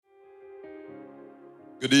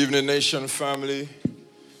Good evening, Nation family.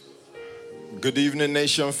 Good evening,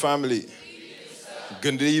 Nation family.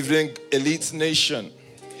 Good evening, Elite Nation.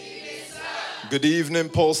 Good evening,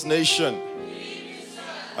 Pulse Nation.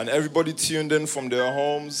 And everybody tuned in from their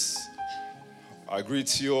homes. I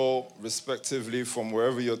greet you all respectively from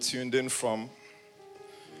wherever you're tuned in from.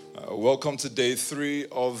 Welcome to day 3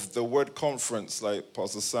 of the Word Conference, like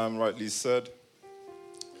Pastor Sam rightly said.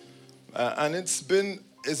 And it's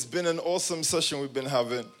been an awesome session we've been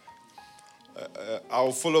having.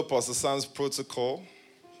 I'll follow Pastor Sam's protocol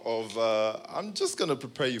of, I'm just going to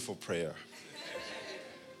prepare you for prayer.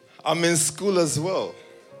 I'm in school as well.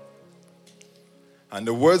 And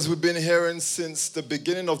the words we've been hearing since the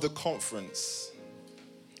beginning of the conference,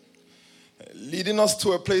 leading us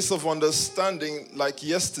to a place of understanding like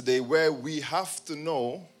yesterday, where we have to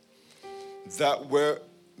know that we're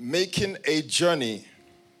making a journey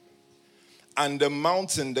and the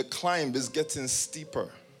mountain, the climb is getting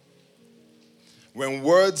steeper. When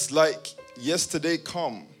words like yesterday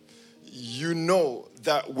come, you know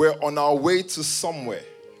that we're on our way to somewhere.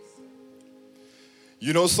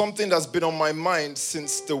 You know, something that's been on my mind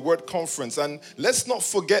since the Word Conference, and let's not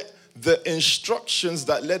forget the instructions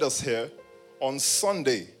that led us here on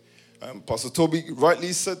Sunday. Pastor Toby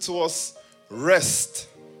rightly said to us, rest.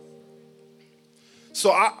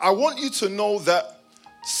 So I want you to know that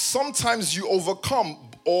sometimes you overcome,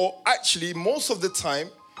 or actually most of the time,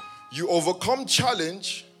 you overcome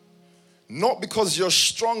challenge not because you're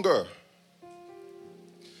stronger.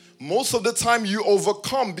 Most of the time you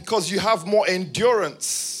overcome because you have more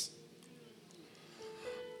endurance.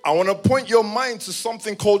 I want to point your mind to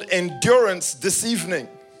something called endurance this evening.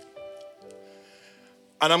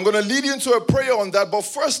 And I'm going to lead you into a prayer on that. But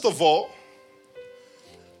first of all,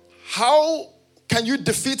 how can you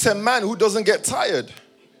defeat a man who doesn't get tired?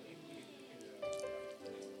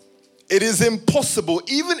 It is impossible,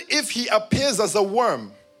 even if he appears as a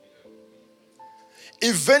worm.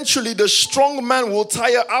 Eventually, the strong man will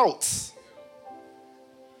tire out.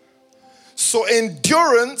 So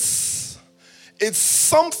endurance is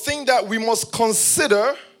something that we must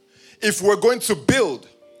consider if we're going to build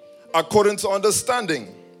according to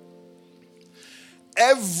understanding.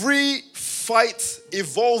 Every fight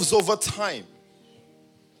evolves over time.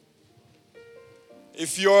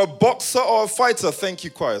 If you're a boxer or a fighter, thank you,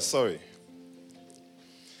 choir, sorry.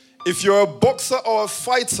 If you're a boxer or a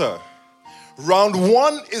fighter, round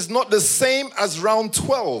 1 is not the same as round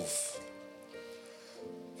 12.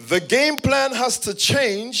 The game plan has to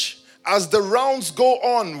change as the rounds go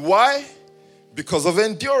on. Why? Because of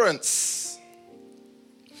endurance.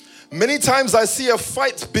 Many times I see a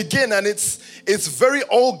fight begin and it's very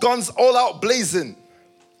all guns, all out blazing.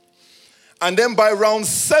 And then by round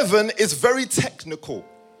 7, it's very technical.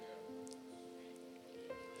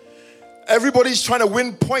 Everybody's trying to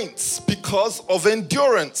win points because of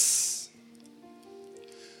endurance.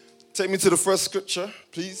 Take me to the first scripture,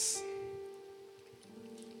 please.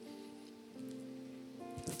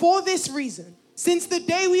 For this reason, since the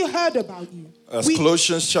day we heard about you. That's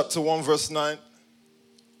Colossians chapter 1, verse 9.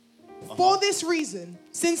 For this reason,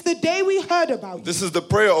 since the day we heard about you. This is the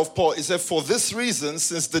prayer of Paul. He said, for this reason,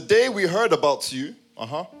 since the day we heard about you,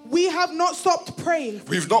 we have not stopped praying.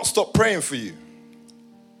 We've not stopped praying for you.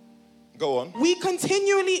 Go on. We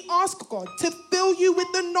continually ask God to fill you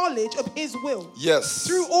with the knowledge of His will. Yes.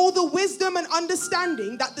 Through all the wisdom and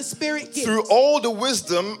understanding that the Spirit gives. Through all the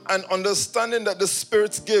wisdom and understanding that the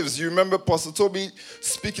Spirit gives. You remember Pastor Toby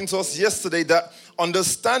speaking to us yesterday that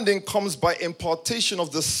understanding comes by impartation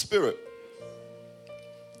of the Spirit.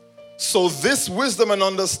 So this wisdom and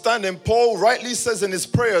understanding, Paul rightly says in his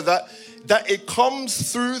prayer that it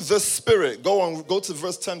comes through the Spirit. Go to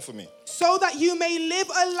verse 10 for me. So that you may live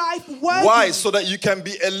a life worthy. Why? So that you can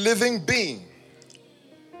be a living being.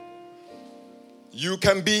 You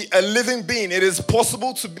can be a living being. It is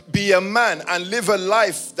possible to be a man and live a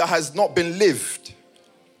life that has not been lived.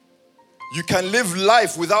 You can live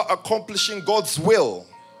life without accomplishing God's will.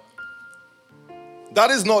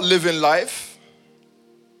 That is not living life.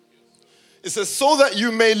 It says, so that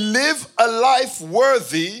you may live a life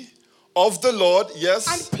worthy of the Lord, yes.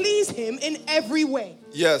 And please Him in every way.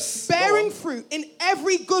 Yes. Bearing fruit in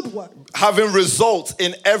every good work. Having results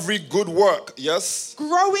in every good work, yes.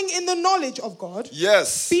 Growing in the knowledge of God.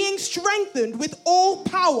 Yes. Being strengthened with all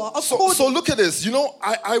power according. So look at this. You know,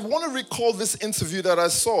 I want to recall this interview that I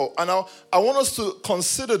saw. And I want us to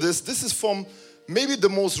consider this. This is from maybe the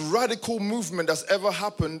most radical movement that's ever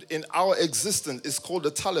happened in our existence. It's called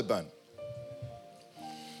the Taliban.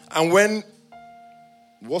 And when,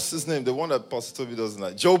 what's his name? The one that Pastor Toby doesn't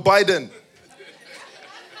like. Joe Biden.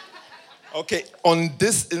 Okay, on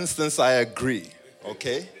this instance, I agree.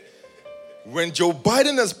 Okay? When Joe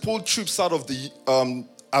Biden has pulled troops out of the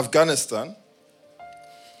Afghanistan,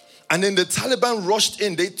 and then the Taliban rushed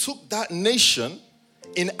in, they took that nation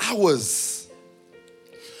in hours.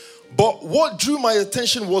 But what drew my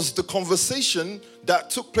attention was the conversation that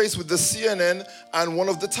took place with the CNN and one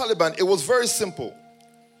of the Taliban. It was very simple.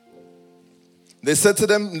 They said to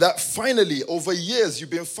them that finally, over years, you've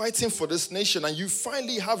been fighting for this nation and you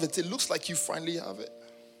finally have it. It looks like you finally have it.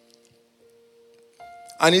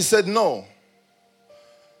 And he said, no.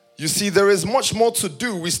 You see, there is much more to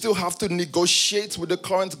do. We still have to negotiate with the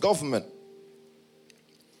current government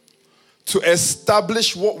to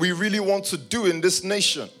establish what we really want to do in this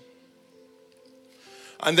nation.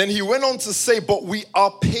 And then he went on to say, but we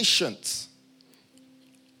are patient.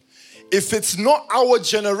 If it's not our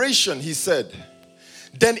generation, he said,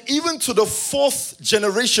 then even to the fourth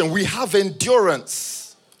generation, we have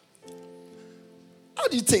endurance. How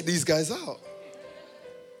do you take these guys out?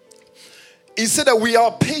 He said that we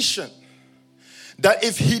are patient. That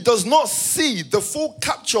if he does not see the full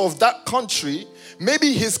capture of that country,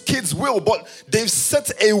 maybe his kids will, but they've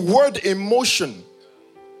set a word in motion.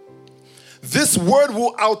 This word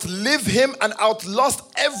will outlive him and outlast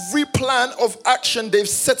every plan of action they've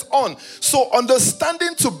set on. So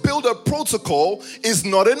understanding to build a protocol is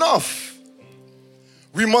not enough.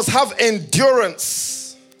 We must have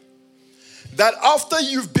endurance. That after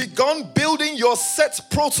you've begun building your set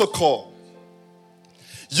protocol,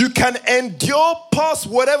 you can endure past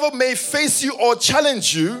whatever may face you or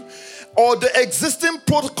challenge you, or the existing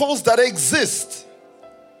protocols that exist,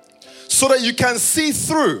 so that you can see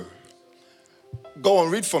through. Go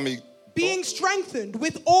on, read for me. Being strengthened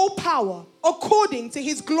with all power according to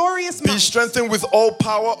his glorious might. Be strengthened with all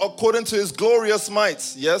power according to his glorious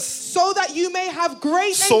might. Yes. So that you may have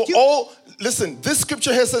great listen, this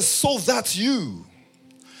scripture here says, so that you.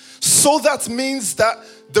 So that means that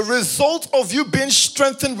the result of you being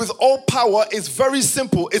strengthened with all power is very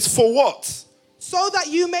simple. It's for what? So that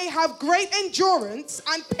you may have great endurance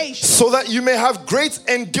and patience. So that you may have great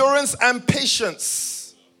endurance and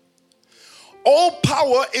patience. All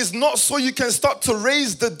power is not so you can start to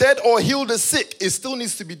raise the dead or heal the sick. It still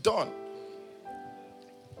needs to be done.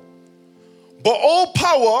 But all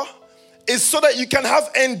power is so that you can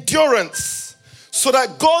have endurance. So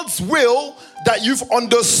that God's will that you've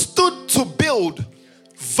understood to build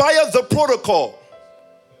via the protocol,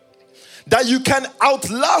 that you can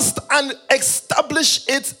outlast and establish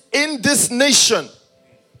it in this nation.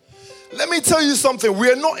 Let me tell you something.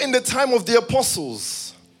 We are not in the time of the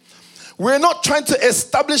apostles. We're not trying to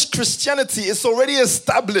establish Christianity. It's already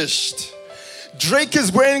established. Drake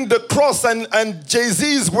is wearing the cross and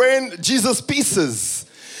Jay-Z is wearing Jesus pieces.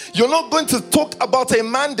 You're not going to talk about a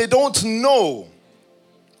man they don't know.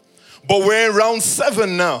 But we're in round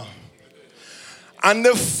 7 now. And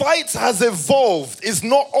the fight has evolved. It's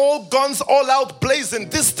not all guns all out blazing.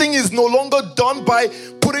 This thing is no longer done by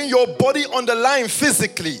putting your body on the line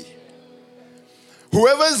physically.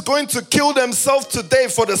 Whoever is going to kill themselves today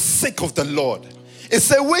for the sake of the Lord,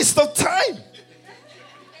 it's a waste of time.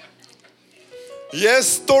 Yes,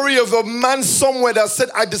 story of a man somewhere that said,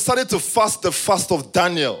 I decided to fast the fast of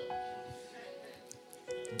Daniel.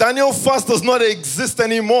 Daniel fast does not exist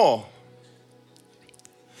anymore.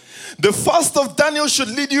 The fast of Daniel should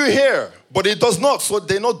lead you here, but it does not, so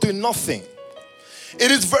they're not doing nothing. It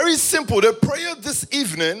is very simple. The prayer this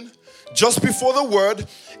evening, just before the word,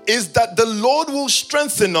 is that the Lord will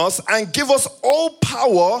strengthen us and give us all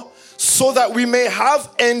power so that we may have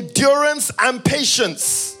endurance and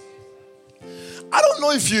patience. I don't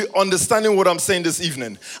know if you're understanding what I'm saying this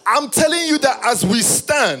evening. I'm telling you that as we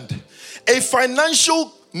stand, a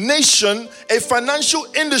financial nation, a financial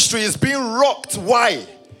industry is being rocked. Why?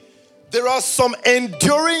 There are some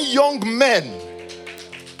enduring young men.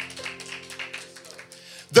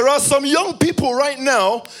 There are some young people right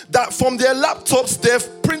now that from their laptops, they're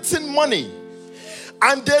printing money.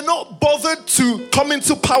 And they're not bothered to come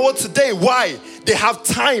into power today. Why? They have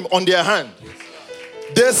time on their hand.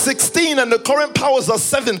 They're 16 and the current powers are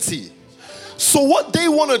 70. So what they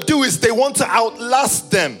want to do is they want to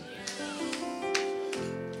outlast them.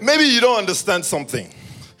 Maybe you don't understand something.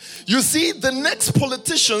 You see, the next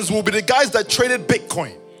politicians will be the guys that traded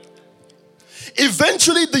Bitcoin.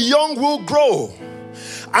 Eventually, the young will grow.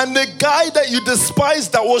 And the guy that you despise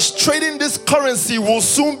that was trading this currency will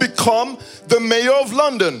soon become the mayor of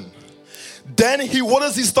London. Then what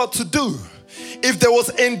does he start to do? If there was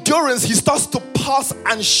endurance, he starts to pass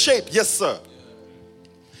and shape. Yes, sir.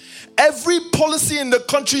 Every policy in the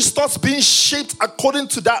country starts being shaped according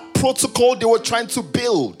to that protocol they were trying to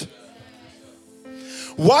build.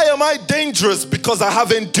 Why am I dangerous? Because I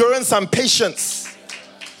have endurance and patience.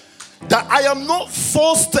 that I am not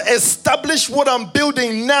forced to establish what I'm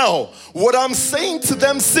building now. What I'm saying to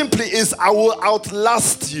them simply is, I will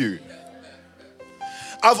outlast you.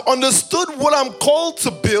 I've understood what I'm called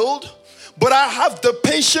to build, but I have the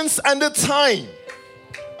patience and the time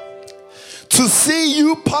to see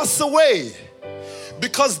you pass away,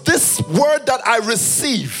 because this word that I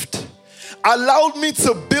received allowed me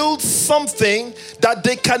to build something that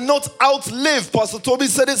they cannot outlive. Pastor Toby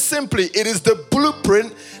said it simply. It is the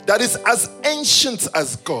blueprint that is as ancient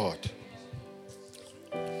as God.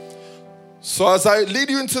 So as I lead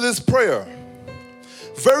you into this prayer,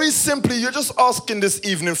 very simply, you're just asking this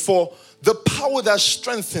evening for the power that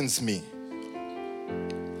strengthens me,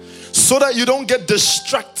 so that you don't get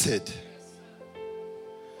distracted,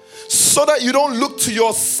 so that you don't look to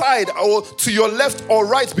your side or to your left or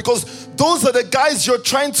right, because those are the guys you're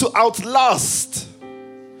trying to outlast.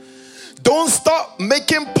 Don't start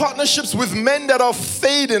making partnerships with men that are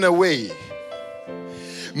fading away.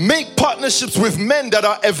 Make partnerships with men that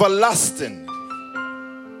are everlasting.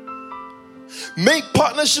 Make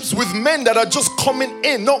partnerships with men that are just coming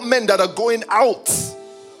in, not men that are going out.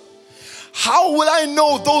 How will I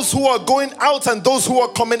know those who are going out and those who are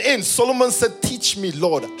coming in? Solomon said, teach me,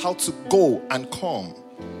 Lord, how to go and come.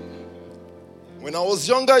 When I was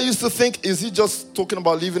younger, I used to think, is he just talking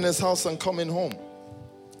about leaving his house and coming home?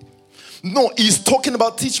 No, he's talking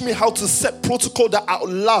about teach me how to set protocol that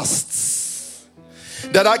outlasts,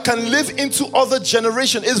 that I can live into other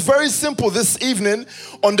generations. It's very simple. This evening,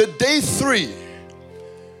 on the day 3,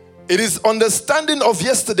 it is understanding of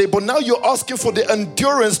yesterday, but now you're asking for the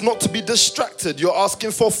endurance not to be distracted. You're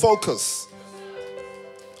asking for focus.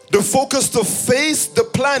 The focus to face the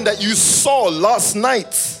plan that you saw last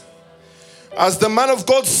night. As the man of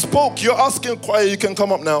God spoke, you're asking, choir, you can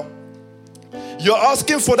come up now. You're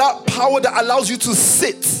asking for that power that allows you to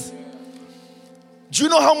sit. Do you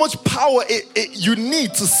know how much power you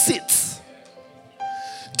need to sit?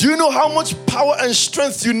 Do you know how much power and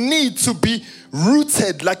strength you need to be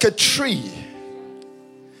rooted like a tree?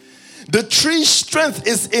 The tree's strength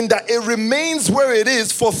is in that it remains where it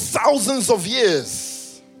is for thousands of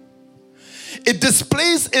years. It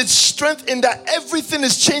displays its strength in that everything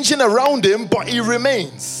is changing around him, but he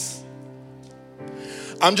remains.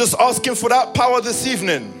 I'm just asking for that power this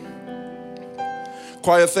evening.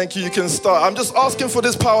 Choir, thank you. You can start. I'm just asking for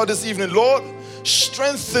this power this evening. Lord,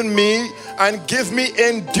 strengthen me and give me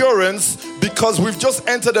endurance, because we've just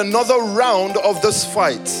entered another round of this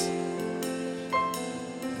fight.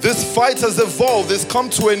 This fight has evolved. It's come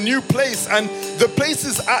to a new place, and the place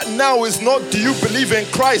it's at now is not, do you believe in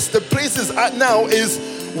Christ? The place it's at now is,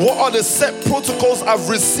 what are the set protocols I've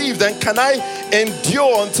received, and can I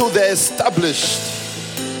endure until they're established?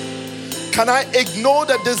 Can I ignore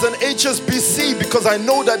that there's an HSBC because I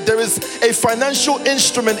know that there is a financial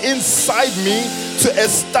instrument inside me to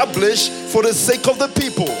establish for the sake of the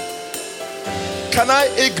people? Can I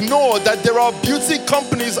ignore that there are beauty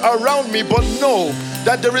companies around me, but know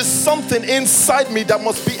that there is something inside me that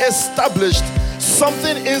must be established,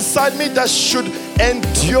 something inside me that should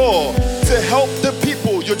endure to help the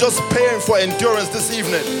people? You're just paying for endurance this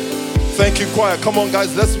evening. Thank you, choir. Come on,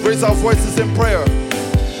 guys, let's raise our voices in prayer.